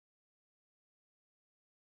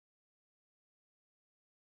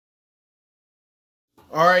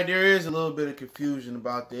All right, there is a little bit of confusion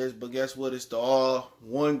about this, but guess what? It's the all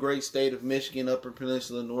one great state of Michigan, Upper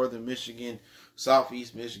Peninsula, Northern Michigan,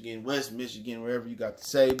 Southeast Michigan, West Michigan, wherever you got to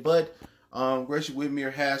say. But Gretchen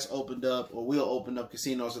Whitmer has opened up, or will open up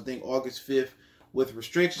casinos, I think August 5th, with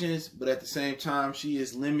restrictions. But at the same time, she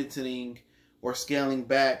is limiting or scaling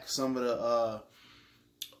back some of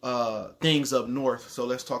the things up north. So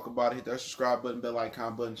let's talk about it. Hit that subscribe button, bell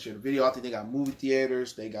icon button, share the video. I think they got movie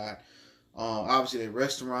theaters, they got obviously their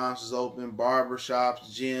restaurants is open, barber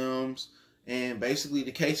shops, gyms, and basically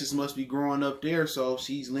the cases must be growing up there. So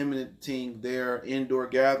she's limiting their indoor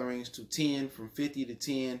gatherings to 10, from 50 to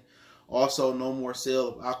 10. Also, no more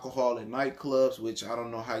sale of alcohol at nightclubs, which I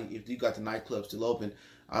don't know how, if you got the nightclubs still open,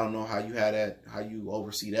 I don't know how you had that, how you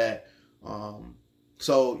oversee that.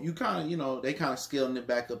 So you kind of, you know, they kind of scaling it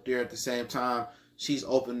back up there. At the same time, she's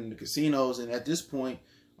opening the casinos, and at this point,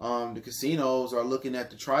 the casinos are looking at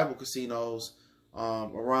the tribal casinos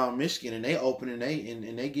around Michigan, and they open and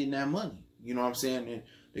they getting that money. You know what I'm saying? And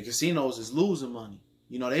the casinos is losing money.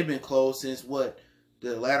 You know, they've been closed since what,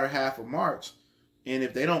 the latter half of March. And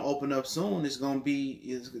if they don't open up soon, it's gonna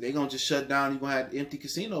be, they're gonna just shut down. You're gonna have empty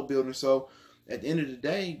casino buildings. So at the end of the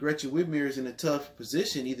day, Gretchen Whitmer is in a tough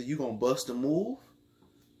position. Either you're gonna bust a move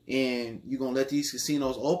and you're gonna let these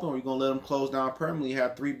casinos open, or you're gonna let them close down permanently,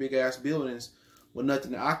 have 3 big ass buildings with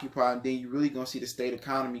nothing to occupy, and then you're really going to see the state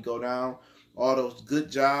economy go down. All those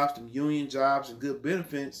good jobs, them union jobs and good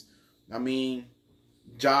benefits, I mean,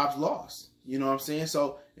 jobs lost. You know what I'm saying?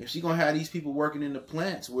 So if she's going to have these people working in the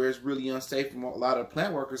plants where it's really unsafe, from a lot of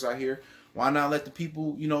plant workers out here, why not let the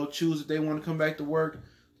people, you know, choose if they want to come back to work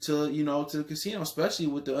to, you know, to the casino, especially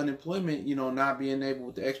with the unemployment, you know, not being able,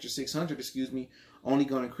 with the extra 600, excuse me, only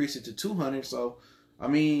going to increase it to 200. So, I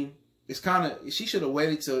mean, it's kind of, she should have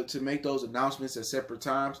waited to make those announcements at separate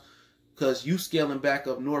times, because you scaling back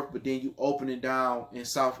up north, but then you opening down in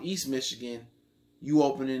Southeast Michigan, you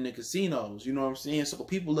opening the casinos. You know what I'm saying? So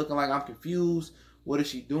people looking like, I'm confused. What is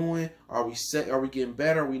she doing? Are we set? Are we getting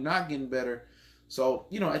better? Are we not getting better? So,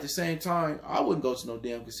 you know, at the same time, I wouldn't go to no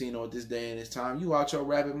damn casino at this day and this time. You out your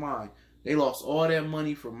rabbit mind. They lost all that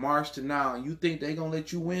money from March to now, and you think they're going to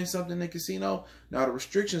let you win something in the casino? Now, the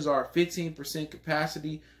restrictions are 15%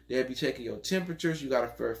 capacity. They'll be checking your temperatures. You got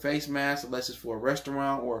to wear a face mask unless it's for a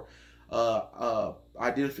restaurant, or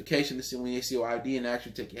identification to see when they see your ID and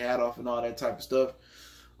actually take your hat off and all that type of stuff.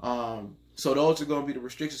 So those are going to be the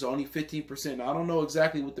restrictions. So only 15%. Now, I don't know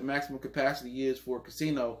exactly what the maximum capacity is for a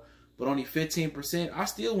casino, but only 15%. I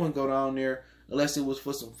still wouldn't go down there unless it was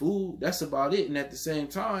for some food. That's about it. And at the same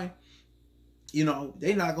time, you know,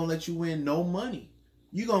 they not going to let you win no money.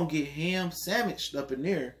 You're going to get ham sandwiched up in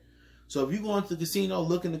there. So if you go into the casino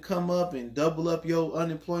looking to come up and double up your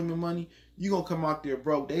unemployment money, you're going to come out there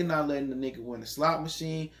broke. They not letting the nigga win a slot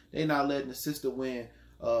machine. They not letting the sister win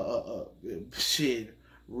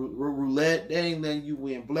roulette. They ain't letting you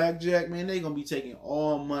win blackjack, man. They going to be taking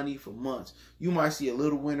all money for months. You might see a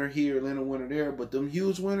little winner here, a little winner there, but them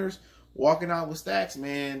huge winners walking out with stacks,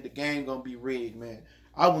 man, the game going to be rigged, man.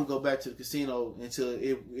 I wouldn't go back to the casino until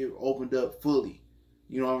it opened up fully.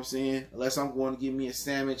 You know what I'm saying? Unless I'm going to get me a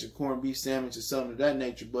sandwich, a corned beef sandwich, or something of that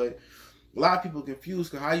nature. But a lot of people are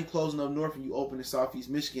confused, because how you closing up north and you open in Southeast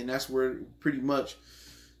Michigan? That's where pretty much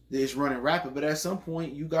it's running rapid. But at some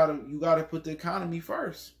point, you gotta put the economy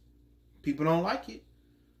first. People don't like it.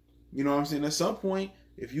 You know what I'm saying? At some point,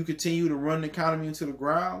 if you continue to run the economy into the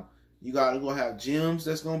ground, you gotta go have gyms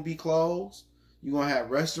that's gonna be closed. You're gonna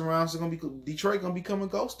have restaurants that are gonna be, Detroit gonna become a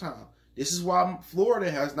ghost town. This is why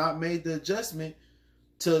Florida has not made the adjustment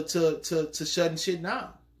to shutting shit down.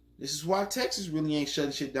 This is why Texas really ain't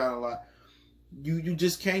shutting shit down a lot. You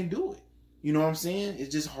just can't do it. You know what I'm saying?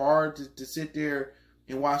 It's just hard to sit there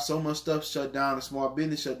and watch so much stuff shut down, a small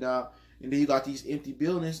business shut down, and then you got these empty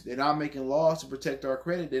buildings. They're not making laws to protect our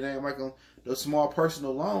credit. They ain't making those small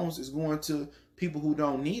personal loans is going to people who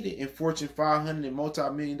don't need it, and Fortune 500 and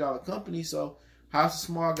multi-million-dollar companies. So how's the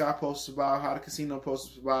small guy supposed to survive? How the casino supposed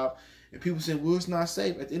to survive? And people saying, well, it's not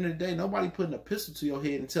safe. At the end of the day, nobody putting a pistol to your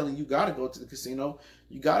head and telling you got to go to the casino.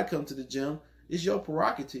 You got to come to the gym. It's your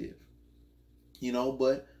prerogative. You know,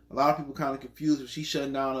 but a lot of people kind of confused if she's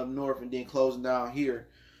shutting down up north and then closing down here.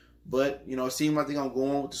 But, you know, it seems like they're going to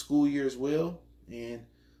go on with the school year as well. And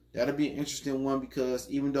that'll be an interesting one, because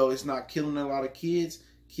even though it's not killing a lot of kids,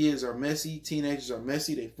 kids are messy. Teenagers are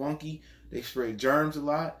messy. They funky. They spread germs a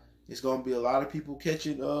lot. It's going to be a lot of people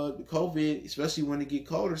catching the COVID, especially when it get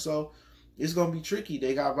colder. So it's going to be tricky.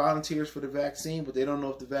 They got volunteers for the vaccine, but they don't know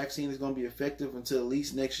if the vaccine is going to be effective until at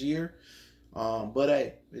least next year. But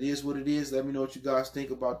hey, it is what it is. Let me know what you guys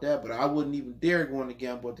think about that. But I wouldn't even dare go on to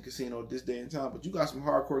gamble at the casino at this day and time. But you got some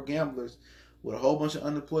hardcore gamblers with a whole bunch of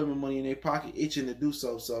unemployment money in their pocket, itching to do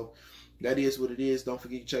so. So that is what it is. Don't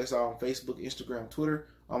forget to check us out on Facebook, Instagram, Twitter.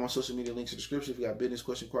 All my social media links in the description. If you got business,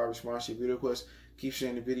 question, inquiry, sponsorship, video requests, keep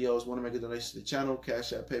sharing the videos. Want to make a donation to the channel,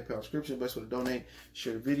 Cash App, PayPal, subscription. Best way to donate.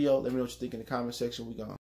 Share the video. Let me know what you think in the comment section. We gone.